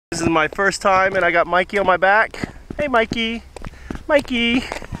This is my first time and I got Mikey on my back. Hey Mikey, Mikey.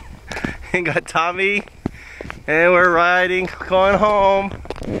 And got Tommy. And we're riding, going home.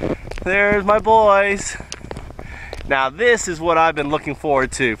 There's my boys. Now this is what I've been looking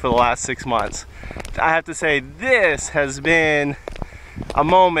forward to for the last 6 months. I have to say this has been a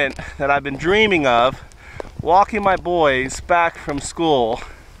moment that I've been dreaming of, walking my boys back from school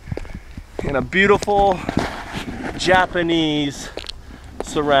in a beautiful Japanese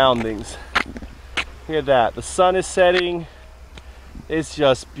surroundings. Look at that, the sun is setting. It's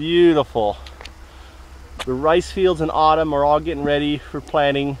just beautiful. The rice fields in autumn are all getting ready for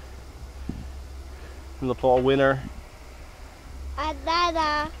planting in the fall, winter.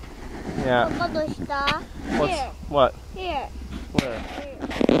 Yeah. What? Here. Where?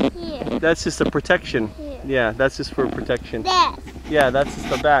 Here. That's just a protection. Here. Yeah, that's just for protection. This. Yeah, that's just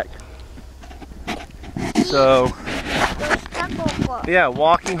the back. So, yeah,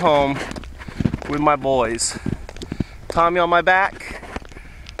 walking home with my boys. Tommy on my back.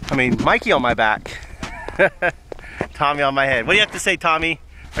 I mean, Mikey on my back. Tommy on my head. What do you have to say, Tommy?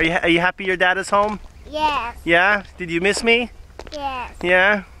 Are you happy your dad is home? Yes. Yeah? Did you miss me? Yes.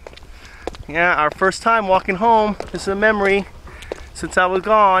 Yeah? Yeah, our first time walking home. This is a memory since I was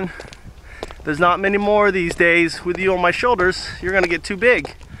gone. There's not many more these days with you on my shoulders. You're gonna get too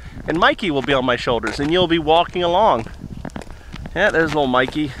big. And Mikey will be on my shoulders and you'll be walking along. Yeah, there's little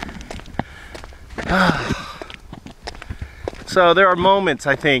Mikey. So there are moments,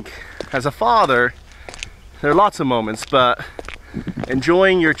 I think, as a father, there are lots of moments, but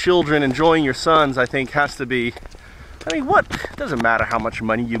enjoying your children, enjoying your sons, I think has to be, I mean, what? It doesn't matter how much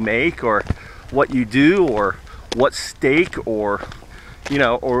money you make or what you do or what steak or, you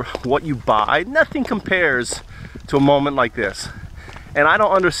know, or what you buy. Nothing compares to a moment like this. And I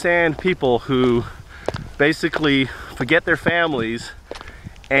don't understand people who basically forget their families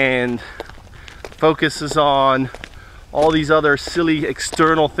and focuses on all these other silly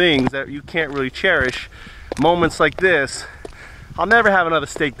external things that you can't really cherish. Moments like this, I'll never have another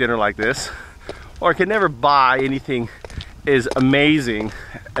steak dinner like this, or I can never buy anything as amazing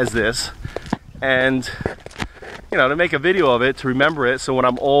as this. And you know, to make a video of it, to remember it, so when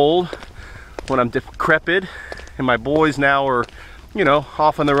I'm old, when I'm decrepit, and my boys now are, you know,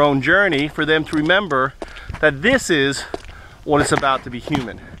 off on their own journey, for them to remember that this is what it's about to be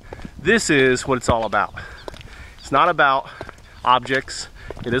human. This is what it's all about. It's not about objects.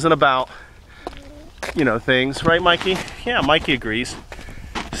 It isn't about, you know, things, right, Mikey? Yeah, Mikey agrees.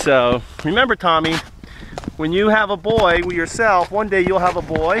 So remember, Tommy, when you have a boy with yourself, one day you'll have a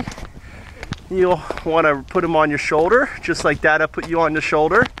boy. You'll want to put him on your shoulder, just like Dada put you on the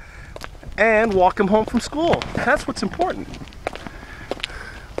shoulder, and walk him home from school. That's what's important.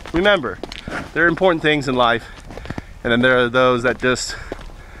 Remember, there are important things in life, and then there are those that just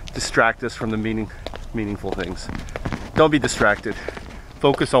distract us from the meaningful things. Don't be distracted.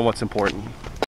 Focus on what's important.